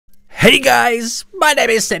Hey guys, my name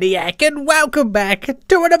is Seniac and welcome back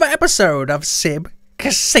to another episode of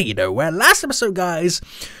SimCasino, where last episode, guys,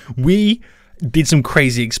 we did some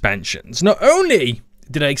crazy expansions. Not only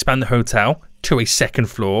did I expand the hotel to a second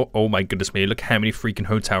floor, oh my goodness me, look how many freaking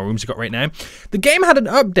hotel rooms you got right now. The game had an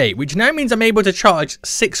update, which now means I'm able to charge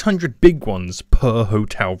 600 big ones per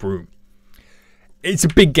hotel room. It's a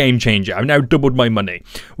big game changer. I've now doubled my money.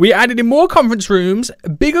 We added in more conference rooms,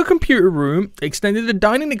 a bigger computer room, extended the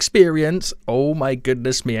dining experience. Oh my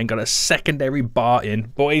goodness me, and got a secondary bar in.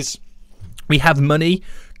 Boys, we have money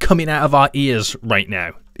coming out of our ears right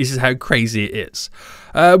now. This is how crazy it is.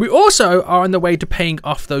 We also are on the way to paying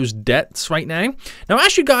off those debts right now. Now, I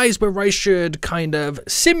asked you guys where I should kind of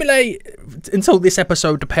simulate until this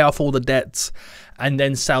episode to pay off all the debts and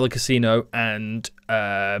then sell the casino and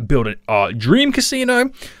build our dream casino.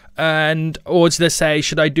 Or to say,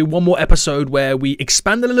 should I do one more episode where we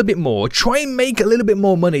expand a little bit more, try and make a little bit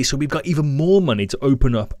more money so we've got even more money to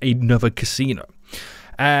open up another casino?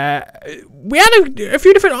 We had a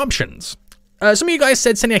few different options. Some of you guys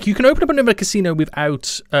said, Seniac, you can open up another casino without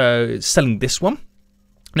selling this one.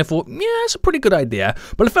 And I thought, yeah, that's a pretty good idea.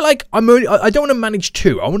 But I feel like I don't want to manage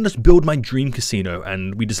two. I want to just build my dream casino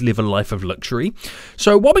and we just live a life of luxury.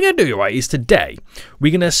 So what we're going to do, right, is today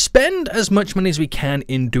we're going to spend as much money as we can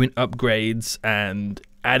in doing upgrades and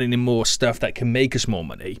adding in more stuff that can make us more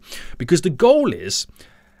money. Because the goal is,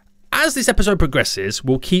 as this episode progresses,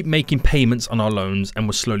 we'll keep making payments on our loans and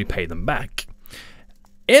we'll slowly pay them back.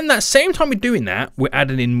 In that same time we're doing that, we're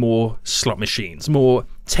adding in more slot machines, more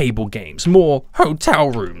table games, more hotel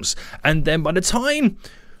rooms. And then by the time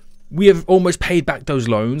we have almost paid back those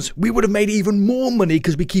loans, we would have made even more money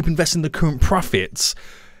because we keep investing the current profits.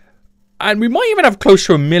 And we might even have close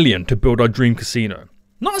to $1 million to build our dream casino.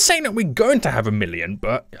 Not saying that we're going to have $1 million,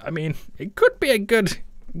 but I mean, it could be a good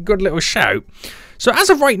little shout. So as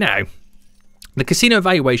of right now, the casino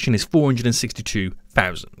valuation is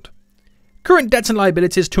 $462,000. Current debts and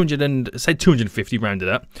liabilities, 250 rounded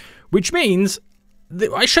up, which means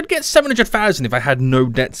that I should get 700,000 if I had no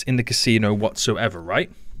debts in the casino whatsoever,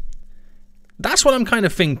 right? That's what I'm kind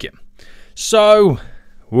of thinking. So,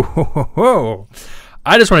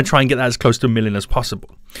 I just want to try and get that as close to $1 million as possible.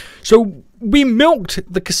 So, we milked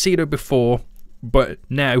the casino before, but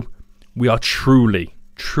now we are truly,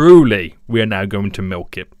 we are now going to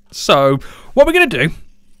milk it. So, what we're going to do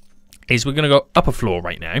is we're going to go up a floor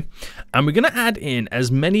right now, and we're going to add in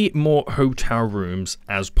as many more hotel rooms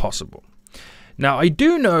as possible. Now, I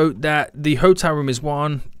do know that the hotel room is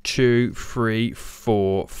 1, 2, 3,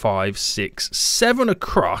 4, 5, 6, 7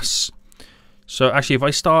 across. So actually, if I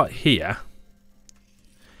start here,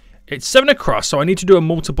 it's 7 across, so I need to do a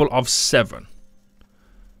multiple of 7.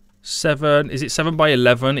 7, is it 7 by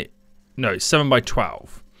 11? No, it's 7 by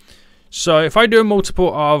 12. So if I do a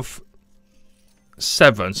multiple of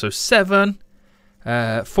 7, so 7,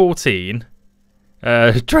 14,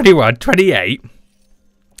 21, 28,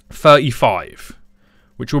 35,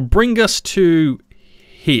 which will bring us to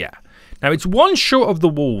here. Now, it's one short of the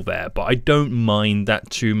wall there, but I don't mind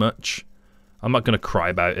that too much. I'm not going to cry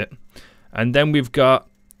about it. And then we've got,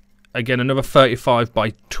 again, another 35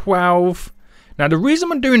 by 12. Now, the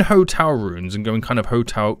reason I'm doing hotel rooms and going kind of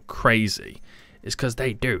hotel crazy is because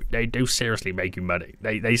they do seriously make you money.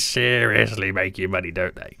 They seriously make you money,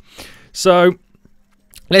 don't they? So,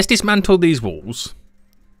 let's dismantle these walls.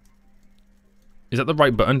 Is that the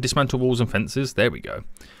right button? Dismantle walls and fences. There we go.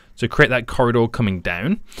 So, create that corridor coming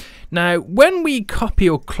down. Now, when we copy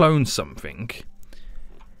or clone something,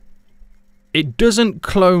 it doesn't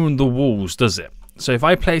clone the walls, does it? So, if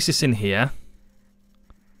I place this in here,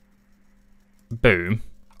 boom.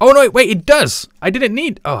 Oh no! Wait, it does. I didn't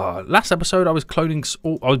need. Oh, last episode I was cloning.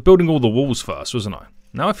 I was building all the walls first, wasn't I?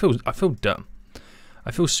 Now I feel dumb. I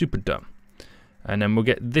feel super dumb. And then we'll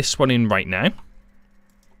get this one in right now.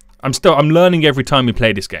 I'm learning every time we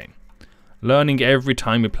play this game. So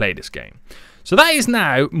that is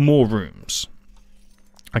now more rooms.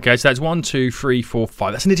 Okay, so that's 1, 2, 3, 4,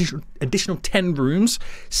 5. That's an additional 10 rooms.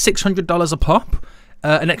 $600 a pop.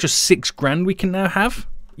 An extra $6,000 we can now have.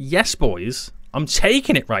 Yes, boys. I'm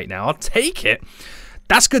taking it right now. I'll take it.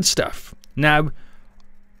 That's good stuff. Now,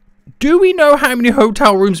 do we know how many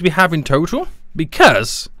hotel rooms we have in total?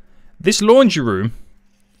 Because this laundry room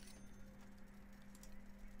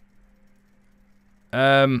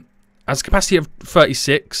has a capacity of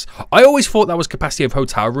 36. I always thought that was capacity of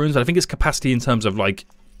hotel rooms. I think it's capacity in terms of like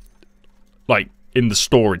in the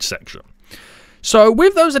storage section. So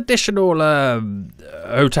with those additional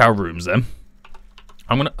hotel rooms then,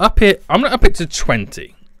 I'm going to up it. I'm going to up it to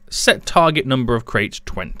 20. Set target number of crates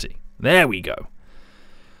 20. There we go.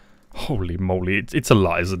 Holy moly, it's a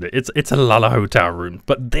lot, isn't it? It's a lot of hotel rooms,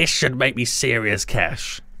 but this should make me serious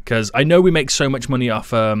cash. Because I know we make so much money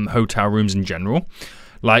off hotel rooms in general.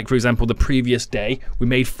 Like, for example, the previous day, we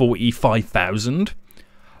made 45,000.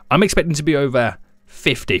 I'm expecting to be over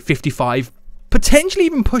 50, 55, potentially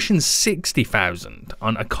even pushing 60,000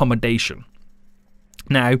 on accommodation.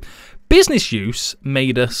 Now, business use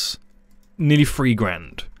made us nearly 3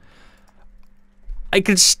 grand. I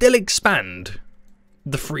could still expand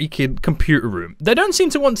the freaking computer room. They don't seem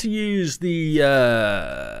to want to use the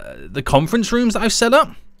conference rooms that I've set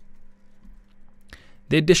up.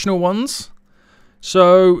 The additional ones.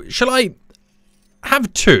 So, shall I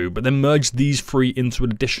have 2, but then merge these 3 into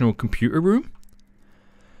an additional computer room?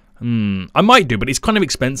 I might do, but it's kind of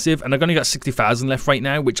expensive, and I've only got 60,000 left right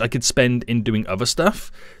now, which I could spend in doing other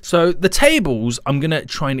stuff. So the tables, I'm gonna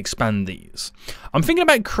try and expand these. I'm thinking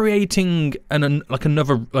about creating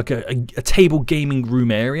a table gaming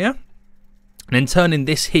room area, and then turning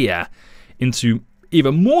this here into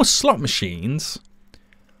either more slot machines,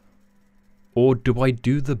 or do I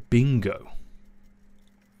do the bingo?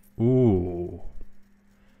 Ooh.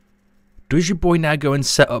 Does your boy now go and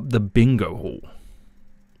set up the bingo hall?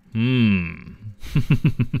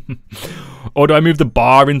 Or do I move the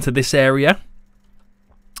bar into this area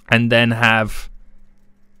and then have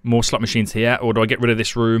more slot machines here? Or do I get rid of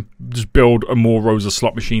this room, just build more rows of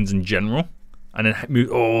slot machines in general, and then move?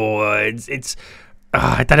 Oh,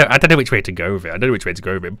 I don't know which way to go with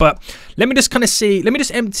it. But let me just kind of see. Let me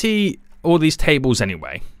just empty all these tables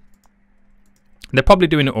anyway. They're probably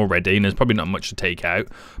doing it already, and there's probably not much to take out.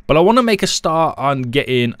 But I want to make a start on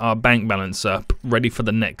getting our bank balance up, ready for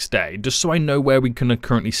the next day, just so I know where we can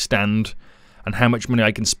currently stand and how much money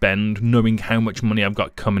I can spend, knowing how much money I've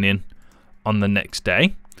got coming in on the next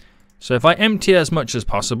day. So if I empty as much as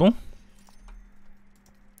possible,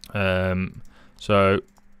 so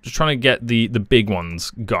just trying to get the big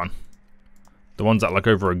ones gone, the ones that like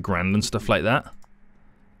over $1 grand and stuff like that.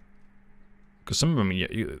 Because some of them,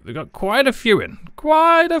 they've got quite a few in.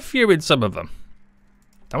 Quite a few in some of them.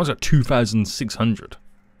 That one's got 2,600.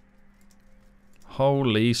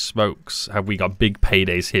 Holy smokes, have we got big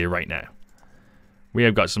paydays here right now. We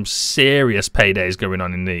have got some serious paydays going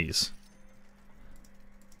on in these.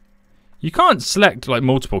 You can't select like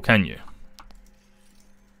multiple, can you?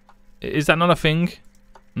 Is that not a thing?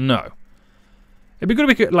 No. It'd be good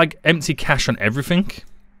if we could like empty cash on everything.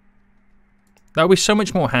 That would be so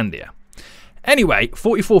much more handier. Anyway,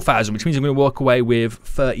 44,000, which means I'm going to walk away with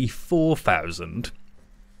 34,000.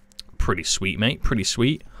 Pretty sweet, mate. Pretty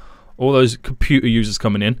sweet. All those computer users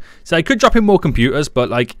coming in. So I could drop in more computers, but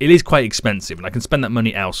like it is quite expensive, and I can spend that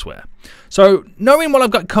money elsewhere. So knowing what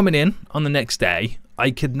I've got coming in on the next day,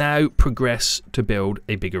 I could now progress to build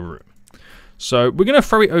a bigger room. So we're going to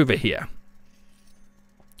throw it over here.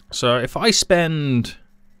 So if I spend...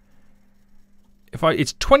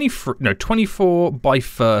 it's 24 by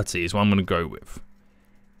 30 is what I'm going to go with.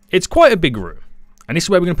 It's quite a big room, and this is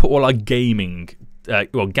where we're going to put all our gambling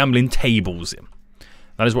tables in.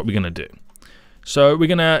 That is what we're going to do. So we're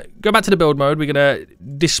going to go back to the build mode. We're going to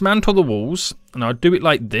dismantle the walls, and I'll do it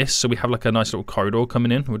like this, so we have like a nice little corridor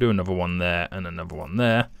coming in. We'll do another one there and another one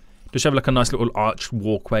there. Just have like a nice little arched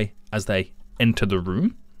walkway as they enter the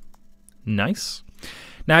room. Nice.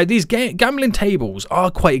 Now, these gambling tables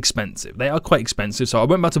are quite expensive. They are quite expensive, so I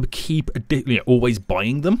won't be able to keep always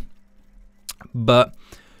buying them. But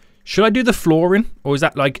should I do the flooring, or is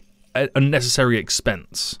that like an unnecessary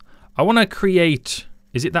expense? I want to create...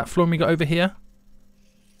 Is it that flooring we got over here?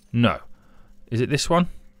 No. Is it this one?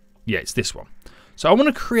 Yeah, it's this one. So I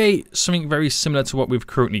want to create something very similar to what we've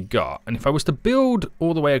currently got. And if I was to build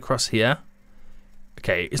all the way across here...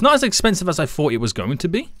 Okay, it's not as expensive as I thought it was going to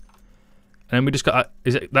be. And then we just got,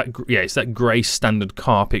 it's that grey standard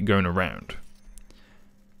carpet going around.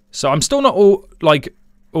 So I'm still not all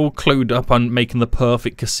clued up on making the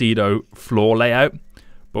perfect casino floor layout,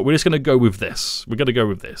 but we're just going to go with this. We're going to go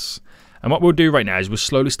with this. And what we'll do right now is we'll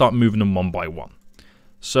slowly start moving them one by one.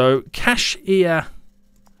 So cashier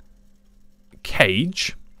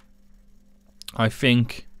cage, I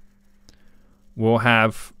think we'll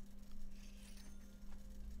have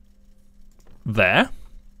there.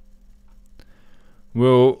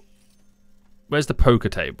 Where's the poker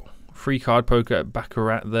table? Free card poker,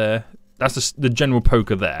 baccarat there. That's the general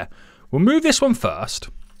poker there. We'll move this one first.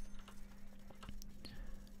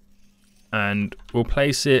 And we'll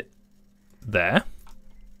place it there.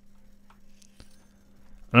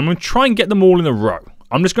 And I'm going to try and get them all in a row.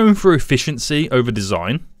 I'm just going for efficiency over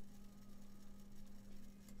design.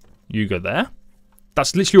 You go there.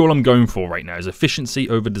 That's literally all I'm going for right now, is efficiency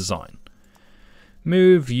over design.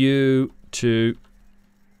 Move you to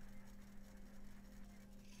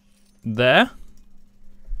there.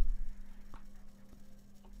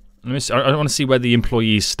 Let me see. I want to see where the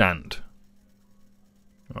employees stand.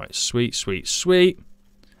 All right, sweet, sweet, sweet.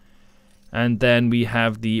 And then we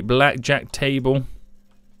have the blackjack table.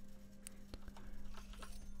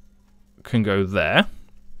 Can go there.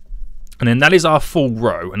 And then that is our full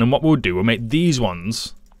row. And then what we'll do, we'll make these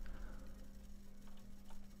ones.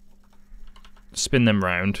 Spin them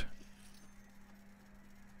round.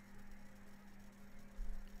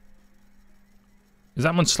 Is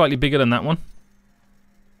that one slightly bigger than that one?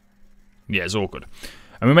 Yeah, it's awkward.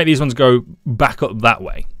 And we make these ones go back up that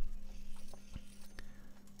way.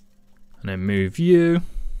 And then move you.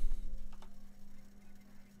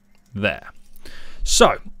 There.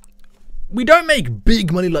 So, we don't make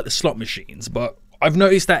big money like the slot machines, but I've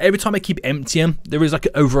noticed that every time I keep emptying, there is like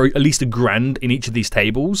over at least $1,000 in each of these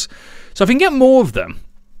tables. So if we can get more of them,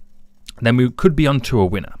 then we could be onto a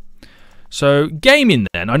winner. So gaming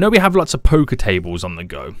then, I know we have lots of poker tables on the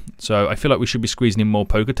go. So I feel like we should be squeezing in more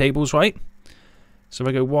poker tables, right? So if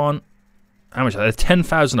I go one, how much are they?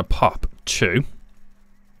 10,000 a pop, 2.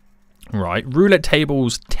 Right, roulette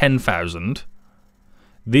tables, 10,000.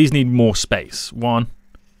 These need more space, 1,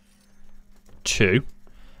 2. And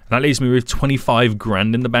that leaves me with 25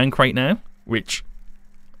 grand in the bank right now, which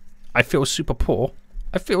I feel super poor.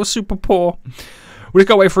 I feel super poor. We've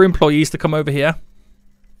got to wait for employees to come over here.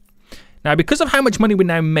 Now, because of how much money we're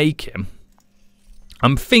now making,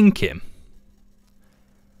 I'm thinking.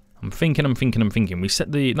 We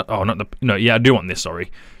set the... I do want this,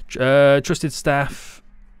 sorry. Trusted staff.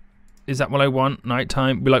 Is that what I want?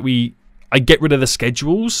 Nighttime. I get rid of the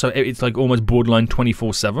schedules, so it's like almost borderline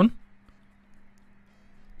 24/7.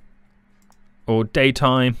 Or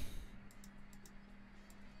daytime.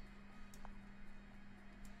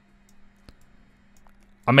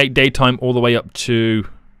 I make daytime all the way up to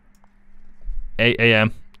 8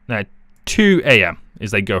 a.m. No, 2 a.m.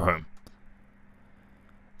 is they go home.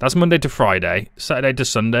 That's Monday to Friday. Saturday to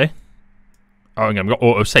Sunday. Oh, I've got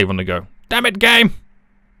auto save on the go. Damn it, game!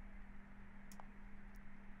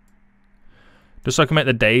 Just so I can make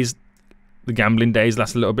the gambling days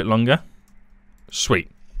last a little bit longer. Sweet.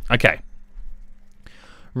 Okay.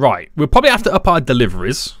 Right. We'll probably have to up our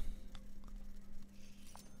deliveries.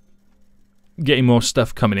 Getting more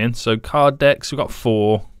stuff coming in. So card decks, we've got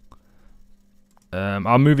 4.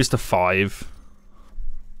 I'll move this to 5.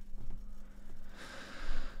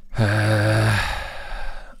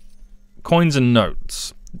 Coins and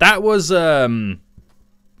notes. That was 1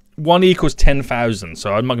 equals 10,000.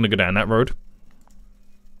 So I'm not going to go down that road.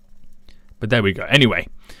 But there we go. Anyway,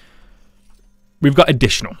 we've got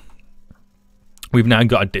additional. We've now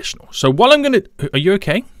got additional. So while I'm going to... Are you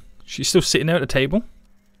okay? She's still sitting there at the table.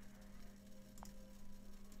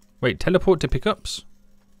 Wait, teleport to pickups?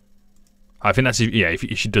 I think that's... Yeah, if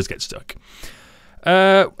she does get stuck.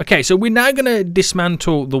 Okay, so we're now going to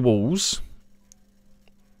dismantle the walls.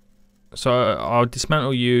 So I'll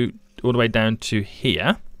dismantle you all the way down to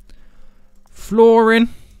here. Flooring.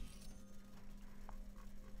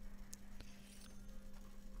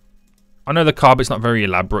 I know the carpet's not very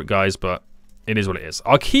elaborate, guys, but it is what it is.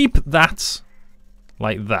 I'll keep that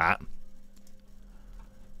like that.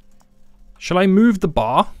 Shall I move the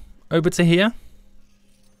bar over to here?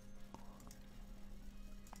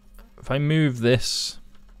 If I move this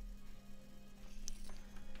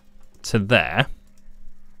to there,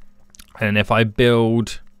 and if I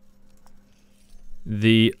build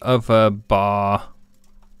the other bar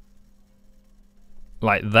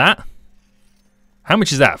like that. How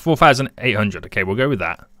much is that? 4,800. Okay, we'll go with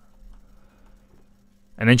that.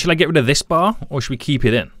 And then should I get rid of this bar, or should we keep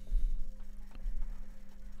it in?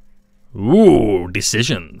 Ooh,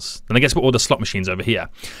 decisions. Then I guess put all the slot machines over here.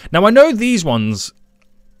 Now, I know these ones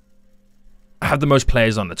have the most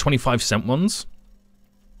players on, the 25-cent ones.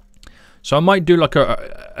 So I might do like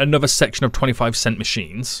another section of 25-cent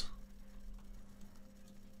machines.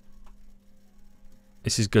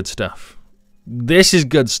 This is good stuff. This is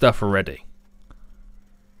good stuff already.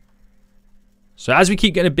 So as we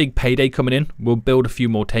keep getting a big payday coming in, we'll build a few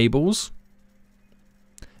more tables.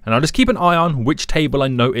 And I'll just keep an eye on which table I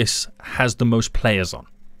notice has the most players on.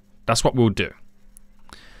 That's what we'll do.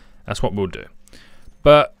 That's what we'll do.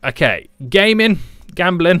 But, okay. Gaming.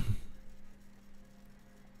 Gambling.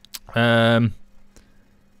 Right,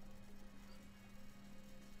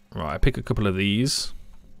 I pick a couple of these.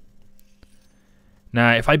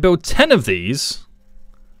 Now, if I build 10 of these,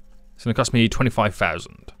 it's going to cost me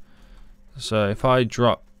 25,000. So if I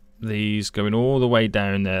drop these going all the way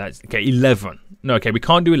down there, that's okay, 11. No, okay, we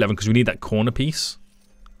can't do 11 because we need that corner piece.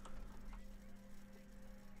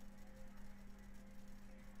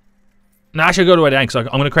 Now I should go the way down because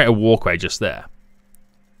I'm going to create a walkway just there.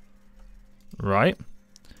 Right.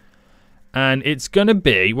 And it's going to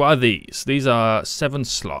be, what are these? These are 7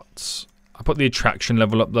 slots. I put the attraction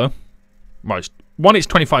level up though. Right, one, it's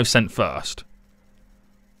 25 cent first.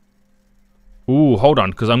 Ooh, hold on,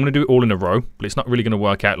 because I'm going to do it all in a row, but it's not really going to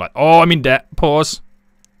work out like... Oh, I'm in debt. Pause.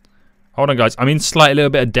 Hold on, guys. I'm in slightly little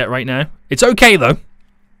bit of debt right now. It's okay, though.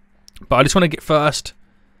 But I just want to get first...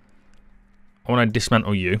 I want to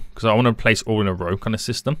dismantle you, because I want to place all in a row kind of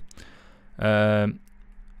system. So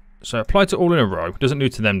apply to all in a row. Doesn't do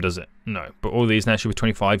to them, does it? No. But all these now should be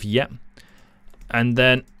 25. Yep. And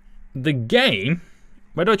then the game...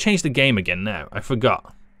 Where do I change the game again now? I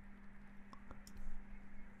forgot.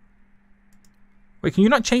 Wait, can you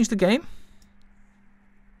not change the game?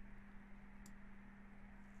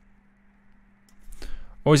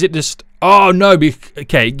 Or is it just... Oh, no.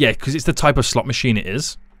 Okay, yeah, because it's the type of slot machine it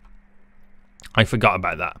is. I forgot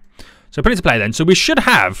about that. So put it to play then. So we should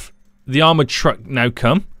have the armored truck now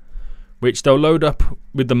come, which they'll load up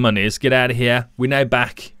with the monies. Get out of here. We're now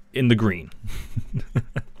back in the green.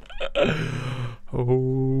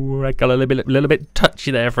 Oh, I got a little bit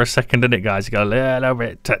touchy there for a second, didn't it, guys? You got a little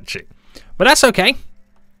bit touchy. But that's okay.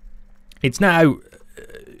 It's now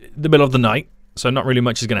the middle of the night, so not really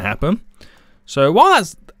much is going to happen. So while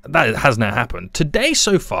that has now happened, today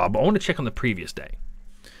so far, but I want to check on the previous day.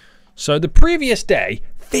 So the previous day,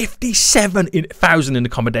 57,000 in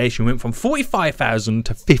accommodation went from 45,000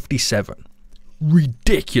 to 57.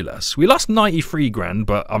 Ridiculous. We lost 93 grand,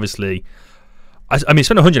 but obviously, I mean,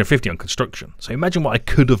 spent 150 on construction. So imagine what I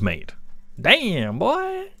could have made. Damn,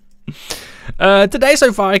 boy. Today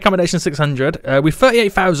so far, accommodation 600. We're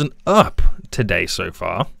 38,000 up today so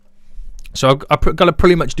far. So I've got to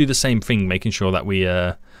pretty much do the same thing, making sure that we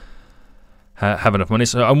have enough money.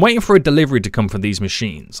 So I'm waiting for a delivery to come for these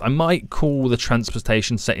machines. I might call the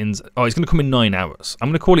transportation settings. Oh, it's going to come in 9 hours. I'm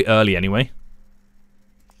going to call it early anyway.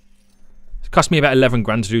 It cost me about 11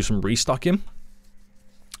 grand to do some restocking.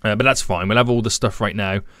 But that's fine. We'll have all the stuff right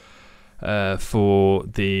now for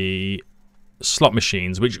the slot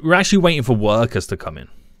machines, which we're actually waiting for workers to come in.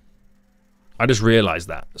 I just realized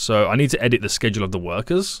that. So I need to edit the schedule of the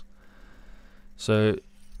workers. So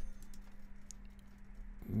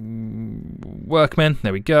workmen,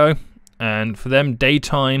 there we go. And for them,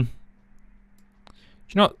 daytime.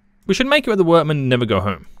 You know what? We should make it where the workmen never go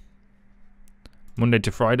home. Monday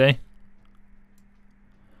to Friday.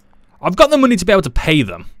 I've got the money to be able to pay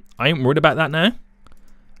them. I ain't worried about that now.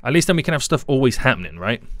 At least then we can have stuff always happening,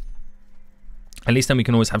 right? At least then we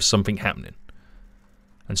can always have something happening.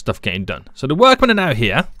 And stuff getting done. So the workmen are now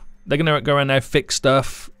here. They're going to go around now, fix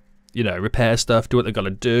stuff, you know, repair stuff, do what they've got to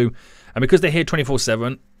do. And because they're here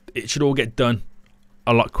 24/7, it should all get done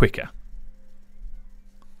a lot quicker.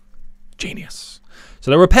 Genius. So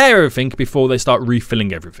they'll repair everything before they start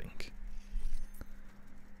refilling everything.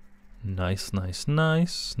 Nice, nice,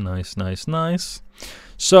 nice, nice, nice, nice.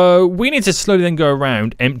 So we need to slowly then go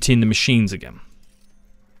around emptying the machines again.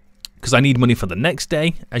 Because I need money for the next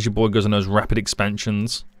day, as your boy goes on those rapid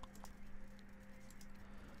expansions.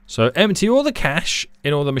 So empty all the cash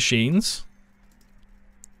in all the machines.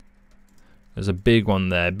 There's a big one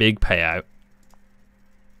there, big payout.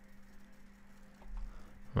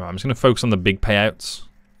 Right, I'm just going to focus on the big payouts.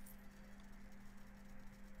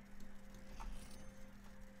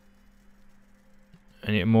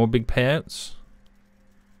 Any more big payouts?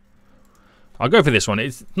 I'll go for this one.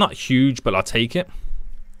 It's not huge, but I'll take it.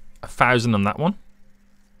 1,000 on that one.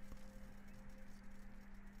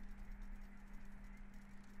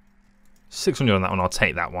 600 on that one. I'll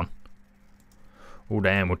take that one. Oh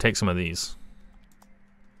damn, we'll take some of these.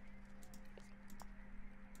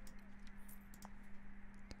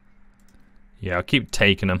 Yeah, I'll keep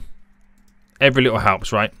taking them. Every little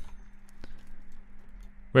helps, right?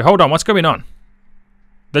 Wait, hold on. What's going on?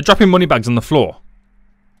 They're dropping money bags on the floor.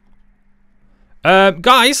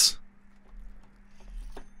 Guys?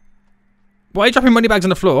 Why are you dropping money bags on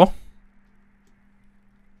the floor?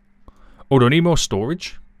 Oh, do I need more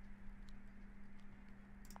storage?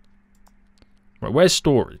 Right, where's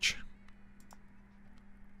storage?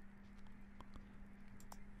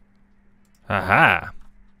 Aha.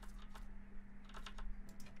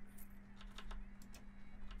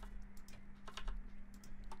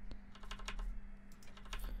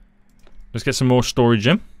 Let's get some more storage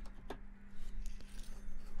in.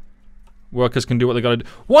 Workers can do what they gotta do.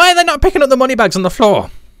 Why are they not picking up the money bags on the floor?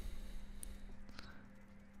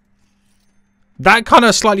 That kind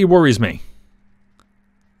of slightly worries me.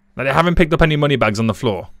 That they haven't picked up any money bags on the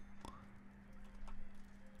floor.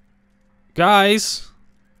 Guys.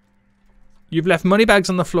 You've left money bags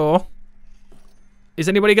on the floor. Is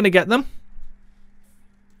anybody going to get them?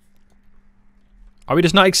 Are we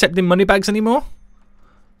just not accepting money bags anymore?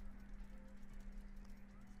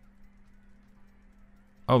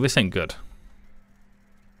 Oh, this ain't good.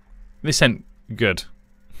 This ain't good.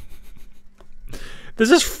 There's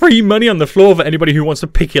just free money on the floor for anybody who wants to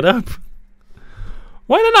pick it up.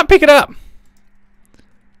 Why did I not pick it up?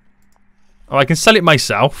 Oh, I can sell it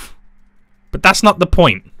myself. But that's not the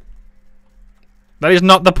point. That is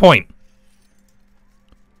not the point.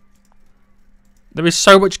 There is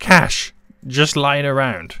so much cash just lying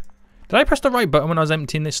around. Did I press the right button when I was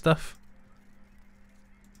emptying this stuff?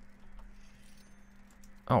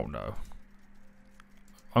 Oh no.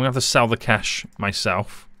 I'm going to have to sell the cash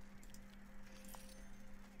myself.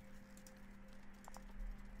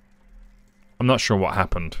 I'm not sure what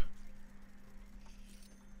happened.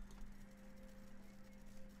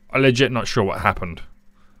 I'm legit not sure what happened.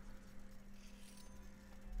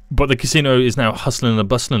 But the casino is now hustling and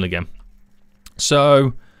bustling again.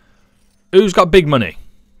 So, who's got big money?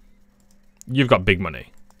 You've got big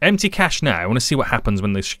money. Empty cash now. I want to see what happens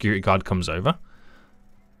when the security guard comes over.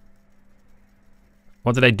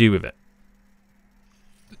 What do they do with it?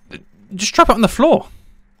 Just drop it on the floor.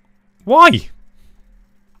 Why?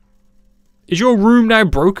 Is your room now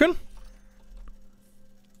broken?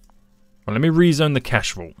 Well, let me rezone the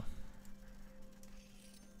cash vault.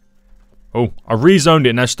 Oh, I rezoned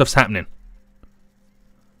it, now stuff's happening.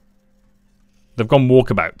 They've gone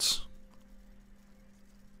walkabouts.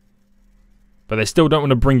 But they still don't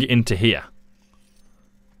want to bring it into here.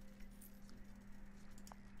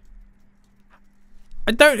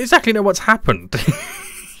 I don't exactly know what's happened.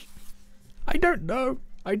 I don't know.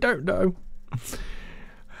 I don't know.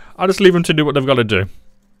 I'll just leave them to do what they've got to do.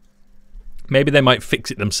 Maybe they might fix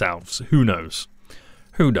it themselves. Who knows?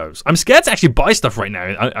 Who knows? I'm scared to actually buy stuff right now.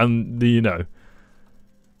 You know,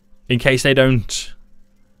 in case they don't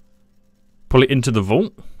pull it into the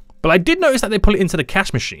vault. But I did notice that they pull it into the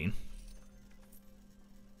cash machine.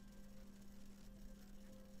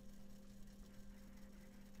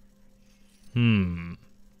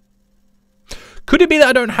 Could it be that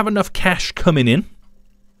I don't have enough cash coming in?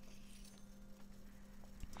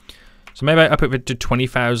 So maybe I up it to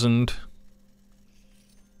 20,000.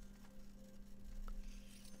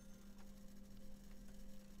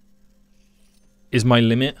 Is my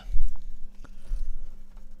limit?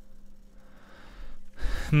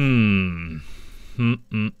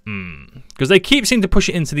 Because they keep seeming to push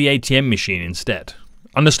it into the ATM machine instead.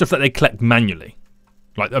 On the stuff that they collect manually.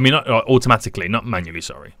 Like, I mean, not automatically, not manually,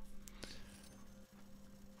 sorry.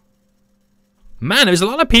 Man, there's a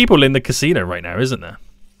lot of people in the casino right now, isn't there?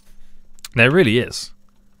 There really is.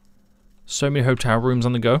 So many hotel rooms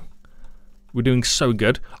on the go. We're doing so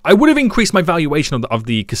good. I would have increased my valuation of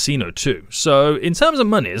the casino too. So, in terms of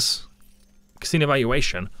monies, casino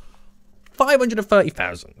valuation,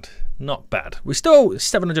 530,000. Not bad. We're still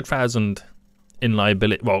 700,000 in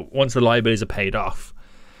liability. Well, once the liabilities are paid off.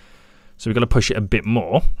 So we've got to push it a bit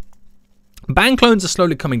more. Bank loans are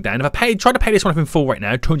slowly coming down. If I try to pay this one up in full right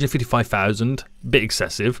now, 255,000, bit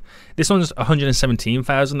excessive. This one's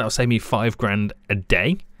 117,000. That'll save me $5,000 a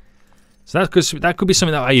day. So that could be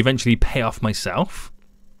something that I eventually pay off myself.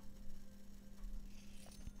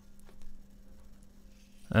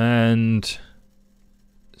 And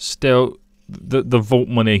still, the vault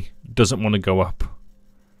money doesn't want to go up.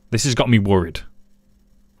 This has got me worried.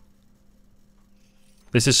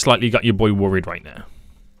 This has slightly got your boy worried right now.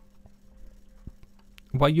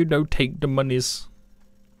 Why you don't take the monies?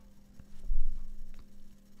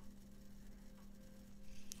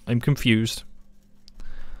 I'm confused.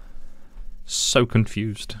 So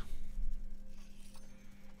confused.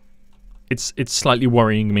 It's slightly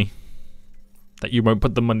worrying me that you won't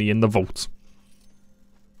put the money in the vault.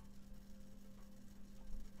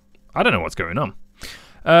 I don't know what's going on.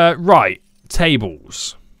 Right,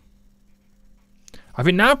 tables. I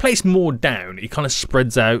think now I place more down, it kind of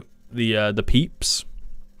spreads out the peeps.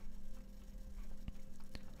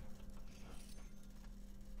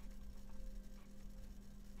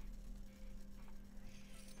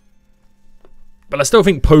 But I still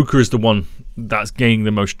think poker is the one that's gaining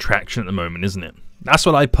the most traction at the moment, isn't it? That's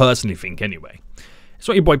what I personally think, anyway. It's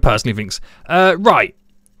what your boy personally thinks. Right.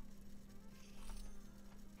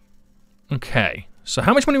 Okay. So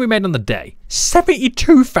how much money we made on the day?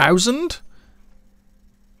 72,000?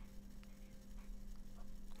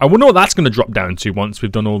 I wonder what that's going to drop down to once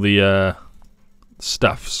we've done all the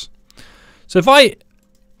stuffs. So if I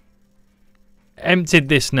emptied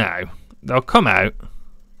this now, they'll come out.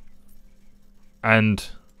 And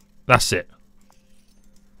that's it.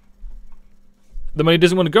 The money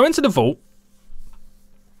doesn't want to go into the vault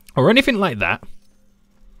or anything like that.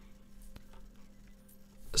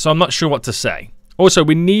 So I'm not sure what to say. Also,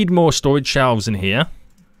 we need more storage shelves in here.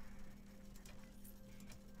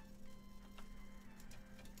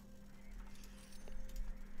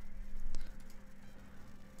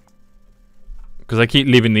 Because I keep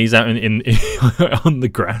leaving these out in on the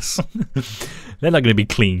grass. They're not going to be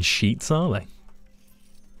clean sheets, are they?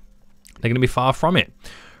 They're going to be far from it.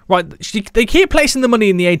 Right, they keep placing the money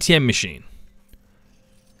in the ATM machine.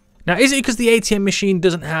 Now, is it because the ATM machine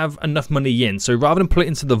doesn't have enough money in? So rather than put it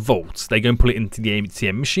into the vault, they go and put it into the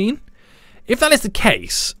ATM machine? If that is the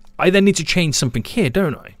case, I then need to change something here,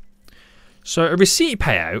 don't I? So a receipt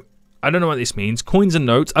payout. I don't know what this means. Coins and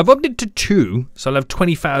notes. I've upped it to 2, so I'll have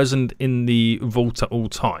 20,000 in the vault at all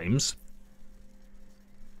times.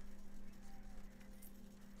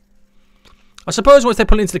 I suppose once they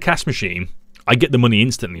put it into the cash machine, I get the money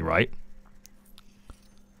instantly, right?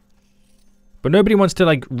 But nobody wants to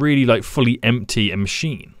like really like fully empty a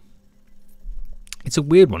machine. It's a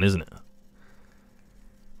weird one, isn't it?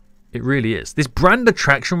 It really is. This brand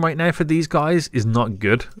attraction right now for these guys is not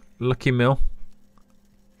good. Lucky Mill.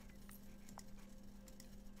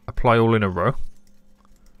 Apply all in a row.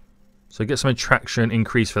 So get some attraction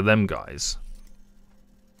increase for them guys.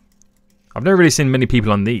 I've never really seen many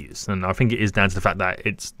people on these, and I think it is down to the fact that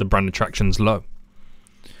it's the brand attraction's low.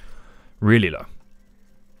 Really low.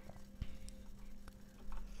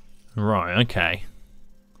 Right, okay.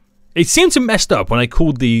 It seemed to messed up when I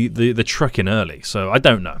called the truck in early, so I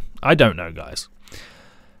don't know. I don't know, guys.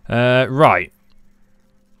 Right.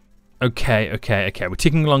 Okay. We're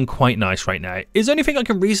ticking along quite nice right now. Is there anything I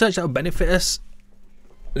can research that will benefit us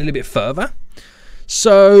a little bit further?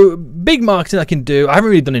 So, big marketing I can do. I haven't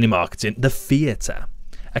really done any marketing. The theatre.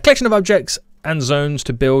 A collection of objects and zones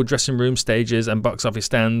to build dressing room, stages, and box office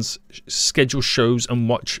stands. Schedule shows and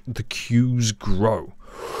watch the queues grow.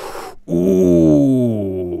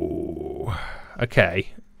 Ooh. Okay.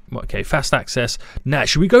 Okay, fast access. Now,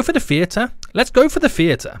 should we go for the theatre? Let's go for the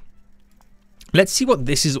theatre. Let's see what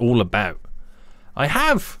this is all about. I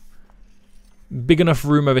have big enough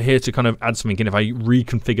room over here to kind of add something in if I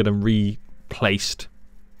reconfigured and replaced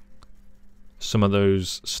some of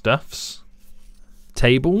those stuffs.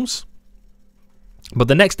 Tables. But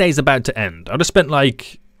the next day is about to end. I just spent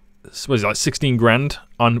like, what is it, like 16 grand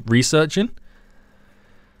on researching.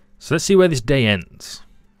 So let's see where this day ends.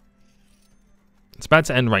 It's about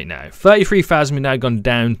to end right now. 33,000 we've now gone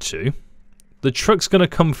down to. The truck's going to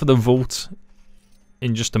come for the vault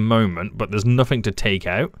in just a moment, but there's nothing to take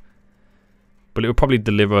out. But it will probably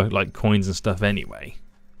deliver like coins and stuff anyway.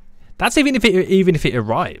 That's even if it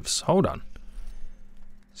arrives. Hold on.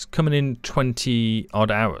 It's coming in 20 odd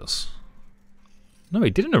hours. No,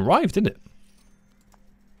 it didn't arrive, did it?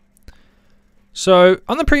 So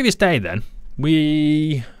on the previous day then,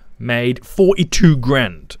 we made 42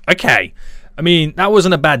 grand. Okay. I mean, that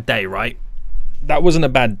wasn't a bad day, right? That wasn't a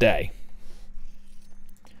bad day.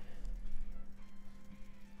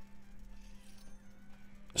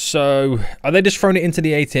 So, are they just throwing it into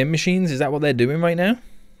the ATM machines? Is that what they're doing right now?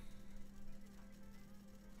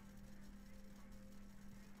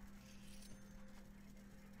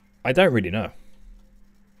 I don't really know.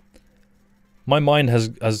 My mind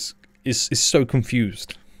is so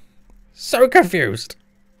confused. So confused.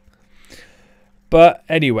 But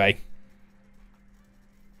anyway.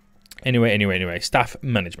 Anyway. Staff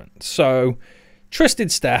management. So,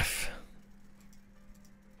 trusted staff.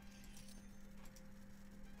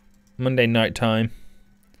 Monday night time.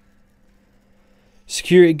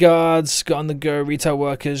 Security guards, got on the go, retail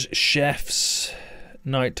workers, chefs,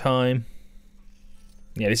 night time.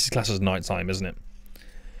 Yeah, this is classed as night time, isn't it?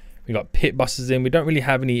 We got pit bosses in. We don't really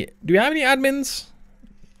have any. Do we have any admins?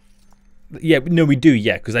 Yeah, no, we do,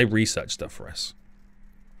 yeah, because they research stuff for us.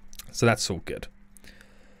 So that's all good.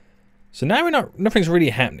 So now nothing's really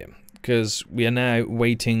happening because we are now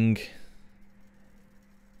waiting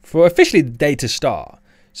for officially the day to start.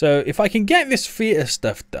 So if I can get this theatre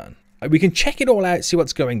stuff done, we can check it all out, see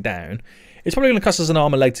what's going down. It's probably going to cost us an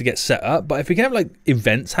arm and leg to get set up, but if we can have like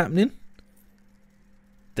events happening,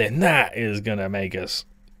 then that is going to make us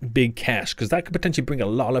big cash because that could potentially bring a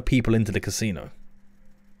lot of people into the casino.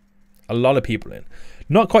 A lot of people in.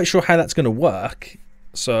 Not quite sure how that's going to work,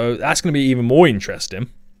 so that's going to be even more interesting.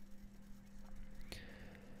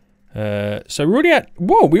 So we're already at,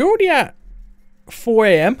 whoa, we're already at 4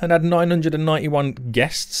 AM and had 991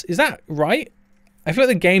 guests. Is that right? I feel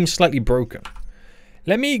like the game's slightly broken.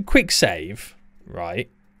 Let me quick save, right,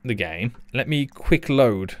 the game. Let me quick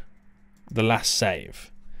load the last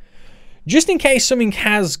save. Just in case something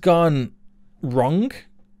has gone wrong.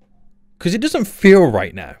 Because it doesn't feel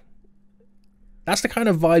right now. That's the kind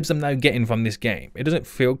of vibes I'm now getting from this game. It doesn't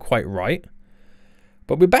feel quite right.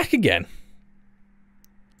 But we're back again.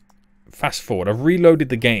 fast forward. I've reloaded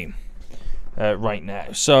the game right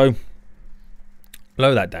now. So,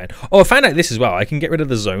 lower that down. Oh, I found out this as well. I can get rid of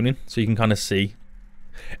the zoning, so you can kind of see.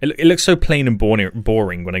 It looks so plain and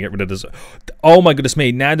boring when I get rid of the. Oh my goodness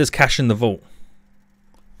me! Now there's cash in the vault.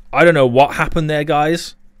 I don't know what happened there,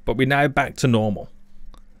 guys, but we're now back to normal.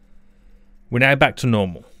 We're now back to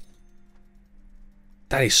normal.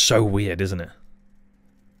 That is so weird, isn't it?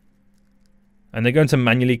 And they're going to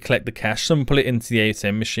manually collect the cash. Some pull it into the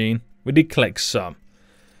ATM machine. We did collect some.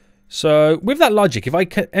 So, with that logic, if I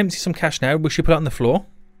empty some cash now, will she put it on the floor?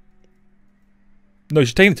 No,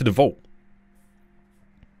 she's taking it to the vault.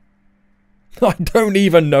 I don't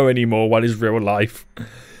even know anymore what is real life.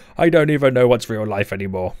 I don't even know what's real life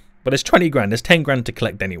anymore. But there's 20 grand. There's 10 grand to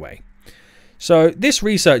collect anyway. So this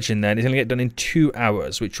researching then is going to get done in 2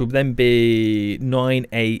 hours, which will then be 9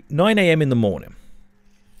 a.m. in the morning.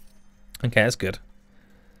 Okay, that's good.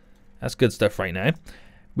 That's good stuff right now.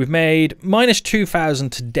 We've made minus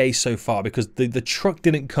 2,000 today so far because the truck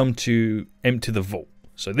didn't come to empty the vault.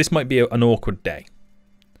 So this might be an awkward day.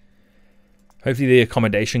 Hopefully the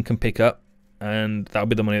accommodation can pick up and that'll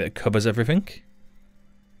be the money that covers everything.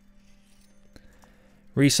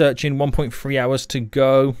 Researching, 1.3 hours to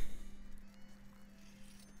go.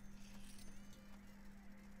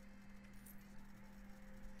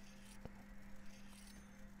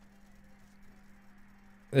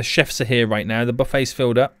 The chefs are here right now. The buffet's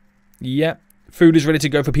filled up. Yep. Food is ready to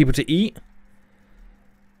go for people to eat.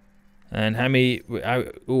 And how many...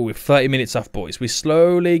 Oh, we're 30 minutes off, boys. We're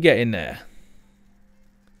slowly getting there.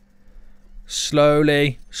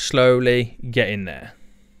 Slowly getting there.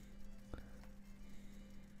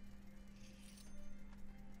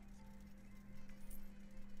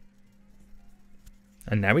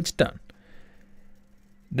 And now it's done.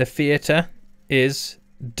 The theatre is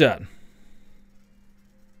done.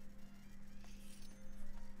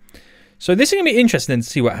 So this is going to be interesting to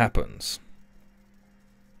see what happens.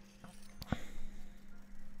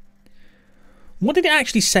 What did it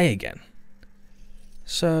actually say again?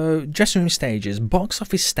 So, dressing room stages, box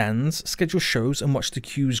office stands, schedule shows and watch the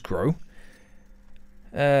queues grow.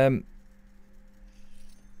 Does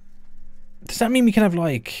that mean we can have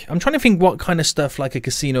like... I'm trying to think what kind of stuff like a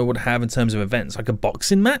casino would have in terms of events. Like a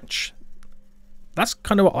boxing match? That's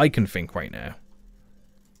kind of what I can think right now.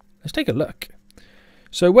 Let's take a look.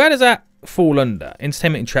 So where does that fall under?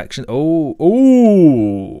 Entertainment attraction.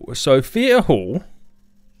 Oh. So theatre hall.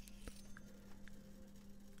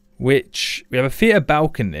 Which we have a theatre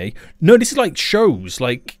balcony. No, this is like shows,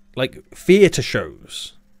 like theatre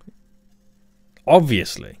shows.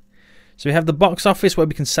 Obviously. So we have the box office where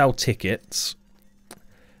we can sell tickets.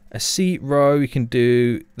 A seat row, we can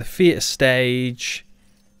do the theatre stage,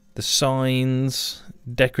 the signs,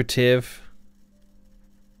 decorative.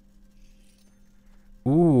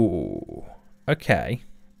 Ooh, okay.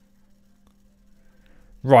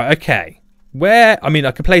 Right, okay. Where, I mean,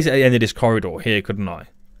 I could place it at the end of this corridor here, couldn't I?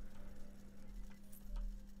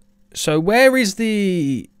 So where is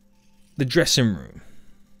the dressing room?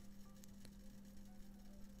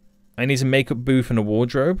 I need a makeup booth and a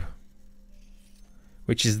wardrobe.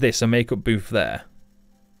 Which is this, a makeup booth there.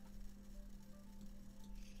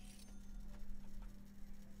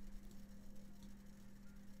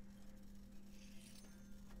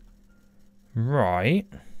 Right.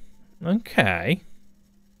 Okay.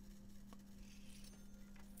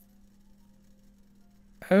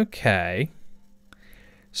 Okay.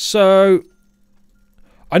 So,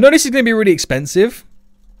 I know this is going to be really expensive.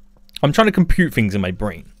 I'm trying to compute things in my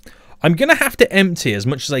brain. I'm going to have to empty as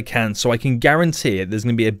much as I can so I can guarantee there's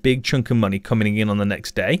going to be a big chunk of money coming in on the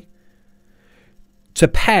next day to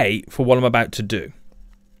pay for what I'm about to do.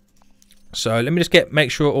 So let me just make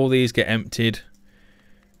sure all these get emptied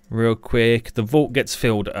real quick. The vault gets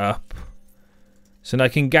filled up. So now I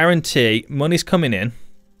can guarantee money's coming in.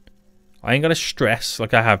 I ain't got to stress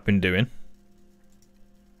like I have been doing.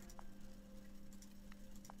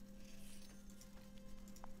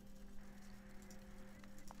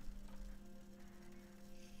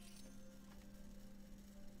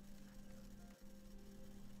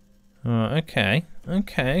 Okay.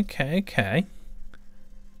 Okay.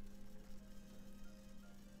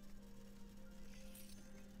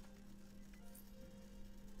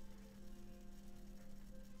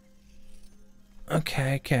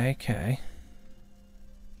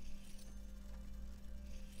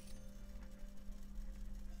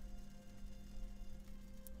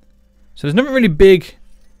 So there's nothing really big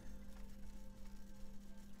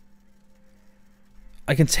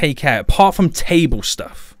I can take out apart from table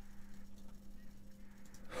stuff.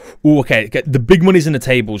 Ooh, okay, the big money's in the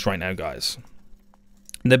tables right now, guys.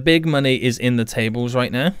 The big money is in the tables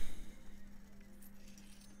right now.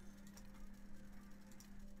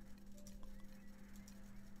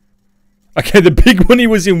 Okay, the big money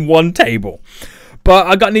was in one table. But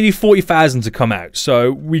I got nearly 40,000 to come out.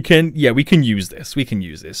 So we can use this. We can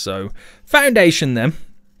use this. So foundation then.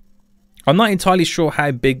 I'm not entirely sure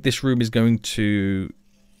how big this room is going to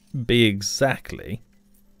be exactly.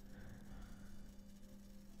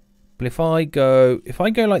 But if I go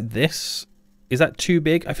like this, is that too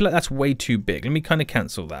big? I feel like that's way too big. Let me kind of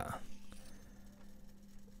cancel that.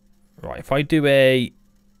 Right, if I do a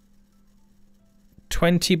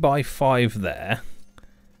 20 by 5 there.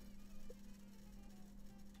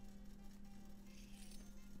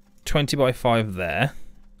 20 by 5 there.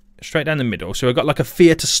 Straight down the middle. So I've got like a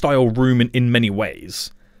theatre style room in many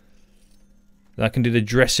ways. Then I can do the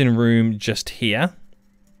dressing room just here.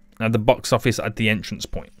 Now the box office at the entrance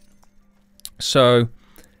point. So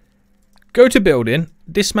go to building,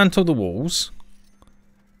 dismantle the walls.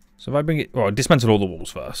 So if I bring it, well, dismantle all the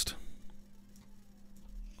walls first.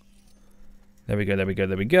 There we go, there we go,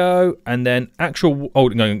 there we go. And then actual, oh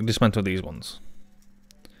no, dismantle these ones.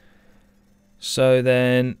 So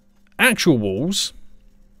then actual walls,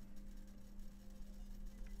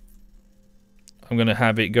 I'm going to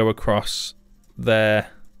have it go across there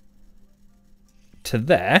to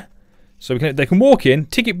there. So they can walk in,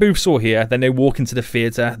 ticket booths all here, then they walk into the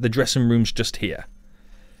theatre, the dressing room's just here.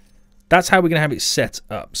 That's how we're going to have it set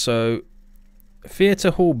up. So,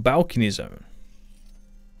 theatre hall balcony zone.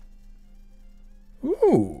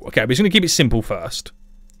 Ooh, okay, we're just going to keep it simple first.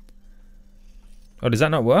 Oh, does that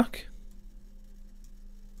not work?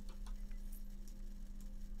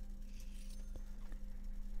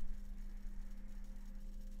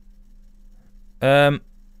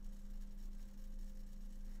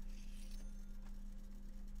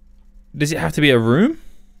 Does it have to be a room?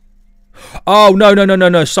 Oh,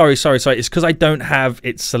 no. Sorry. It's because I don't have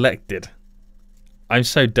it selected. I'm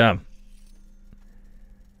so dumb.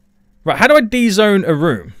 Right, how do I de-zone a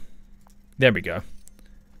room? There we go.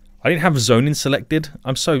 I didn't have zoning selected.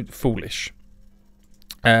 I'm so foolish.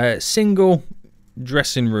 Single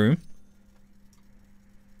dressing room.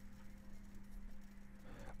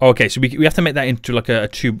 Okay, so we have to make that into like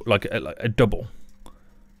a double.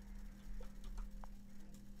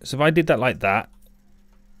 So if I did that like that,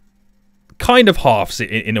 kind of halves it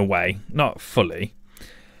in a way, not fully.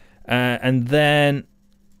 And then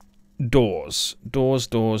doors.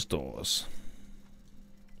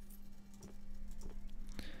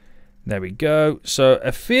 There we go. So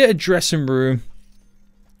a theatre dressing room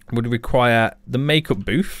would require the makeup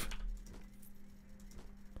booth.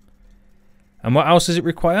 And what else does it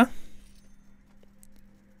require?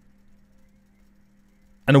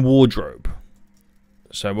 And a wardrobe.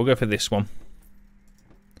 So we'll go for this one.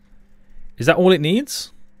 Is that all it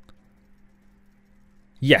needs?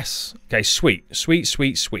 Yes. Okay, sweet.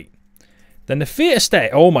 Then the theatre stair.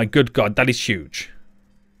 Oh my good God, that is huge.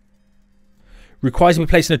 Requires me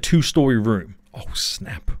placing a 2-story room. Oh,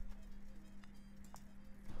 snap.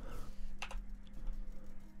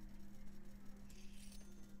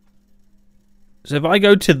 So if I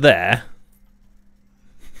go to there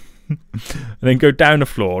and then go down the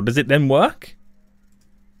floor, does it then work?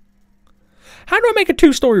 How do I make a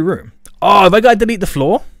 2-story room? Oh, have I got to delete the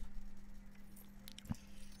floor?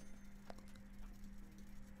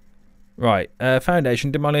 Right,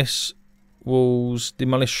 foundation, demolish walls,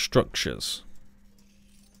 demolish structures.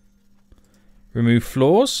 Remove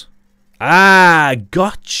floors. Ah,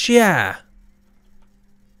 gotcha.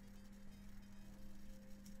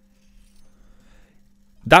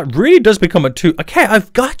 That really does become a 2. Okay,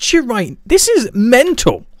 I've got you right. This is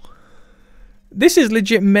mental. This is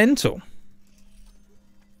legit mental.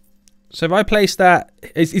 So if I place that,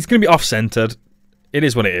 it's going to be off-centered. It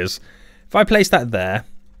is what it is. If I place that there,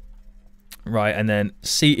 right, and then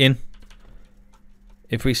seating.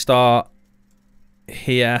 If we start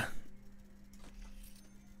here,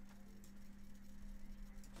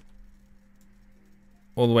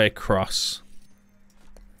 all the way across,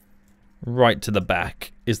 right to the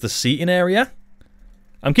back is the seating area.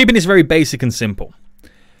 I'm keeping this very basic and simple.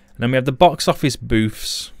 And then we have the box office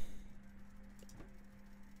booths.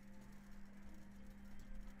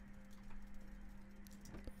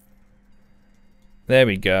 There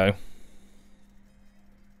we go.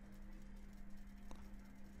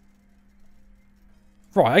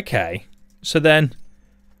 Right, okay. So then,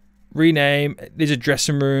 rename. These are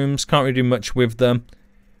dressing rooms. Can't really do much with them.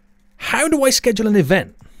 How do I schedule an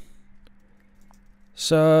event?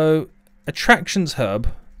 So, attractions hub.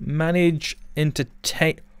 Manage,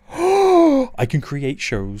 entertain. Oh, I can create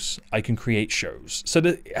shows. So,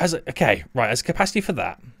 okay, right, as capacity for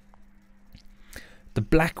that. The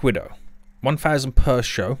Black Widow. 1,000 per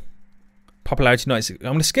show. Popularity 96. I'm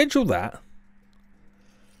going to schedule that.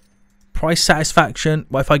 Price satisfaction.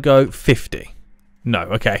 What if I go 50? No,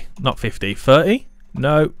 okay, not 50. 30?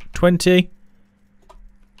 No. 20?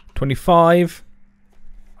 25?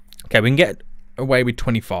 Okay, we can get away with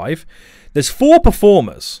 25. There's 4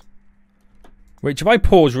 performers, which if I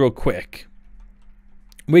pause real quick,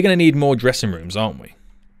 we're going to need more dressing rooms, aren't we?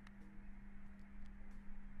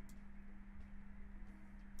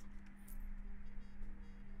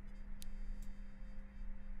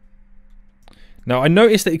 Now, I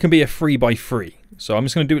noticed that it can be a 3x3. So I'm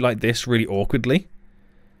just going to do it like this, really awkwardly.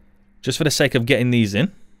 Just for the sake of getting these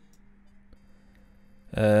in.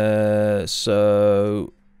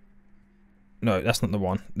 So... No, that's not the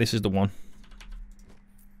one. This is the one.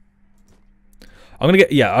 I'm going to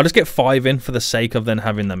get... Yeah, I'll just get 5 in for the sake of then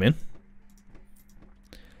having them in.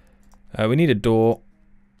 We need a door.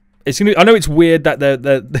 It's gonna. I know it's weird that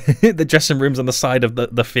the dressing room's on the side of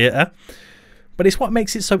the theatre. But it's what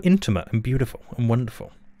makes it so intimate and beautiful and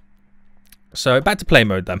wonderful. So back to play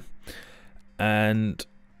mode then. And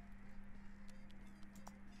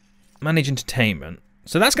manage entertainment.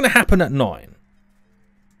 So that's going to happen at 9.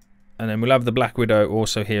 And then we'll have the Black Widow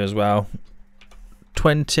also here as well.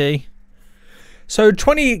 20. So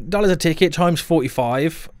 $20 a ticket times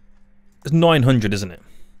 45. It's 900, isn't it?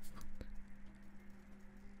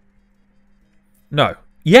 No.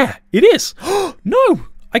 Yeah, it is. No,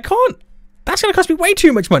 I can't. That's going to cost me way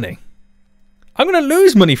too much money. I'm going to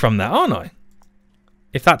lose money from that, aren't I?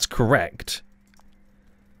 If that's correct.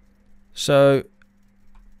 So,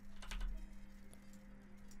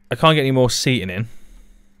 I can't get any more seating in.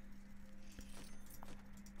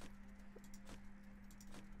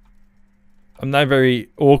 I'm now very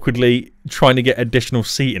awkwardly trying to get additional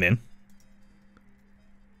seating in.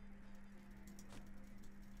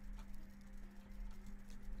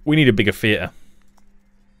 We need a bigger theatre.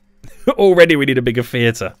 Already we need a bigger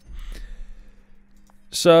theatre.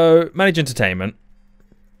 So, manage entertainment.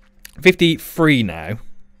 53 now.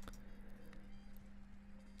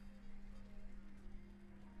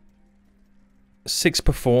 Six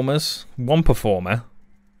performers. 1 performer.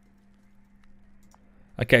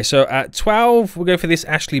 Okay, so at 12, we'll go for this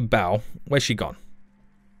Ashley Bell. Where's she gone?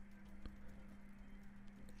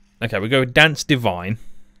 Okay, we'll go with Dance Divine.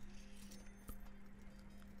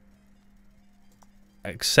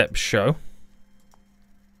 Accept show.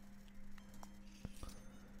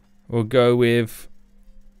 We'll go with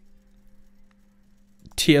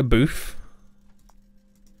Tia Booth.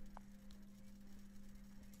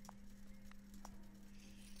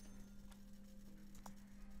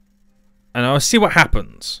 And I'll see what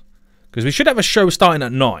happens. Because we should have a show starting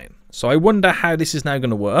at 9. So I wonder how this is now going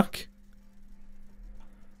to work.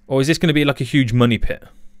 Or is this going to be like a huge money pit?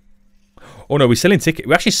 Oh no, we're selling tickets.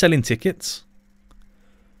 We're actually selling tickets.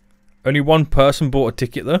 Only 1 person bought a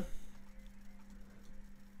ticket though.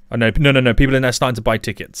 Oh no, no. People are now starting to buy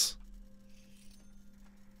tickets.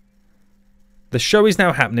 The show is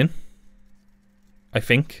now happening. I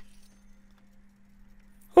think.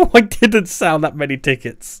 Oh, I didn't sell that many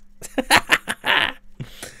tickets.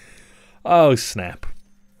 Oh, snap.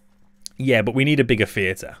 Yeah, but we need a bigger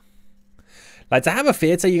theatre. Like, to have a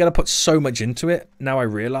theatre, you got to put so much into it. Now I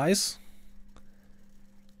realise.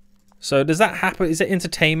 So, does that happen? Is it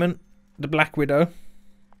entertainment? The Black Widow?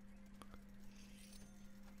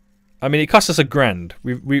 I mean, it cost us $1,000.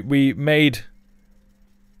 We made...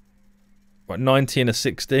 What, 90 and a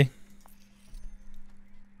 60?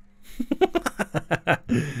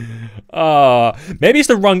 Maybe it's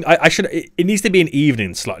the wrong... I should... It needs to be an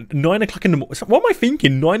evening slot. 9 o'clock in the morning. What am I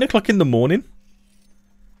thinking? 9 o'clock in the morning?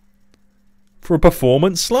 For a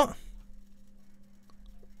performance slot?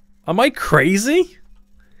 Am I crazy?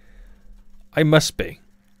 I must be.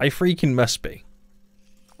 I freaking must be.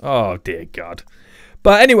 Oh, dear God.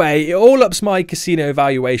 But anyway, it all ups my casino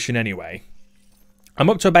evaluation anyway. I'm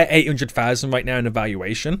up to about 800,000 right now in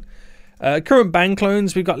evaluation. Current bank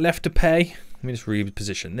loans we've got left to pay. Let me just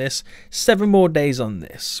reposition this. 7 more days on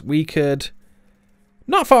this. We could...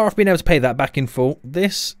 Not far off being able to pay that back in full.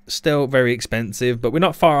 This, still very expensive, but we're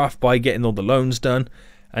not far off by getting all the loans done.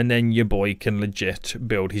 And then your boy can legit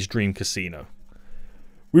build his dream casino.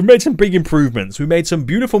 We've made some big improvements. We made some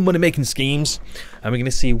beautiful money-making schemes. And we're going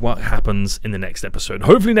to see what happens in the next episode.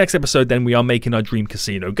 Hopefully next episode, then, we are making our dream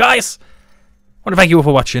casino. Guys, I want to thank you all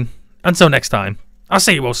for watching. Until next time, I'll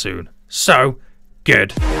see you all soon. So,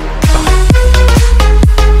 good.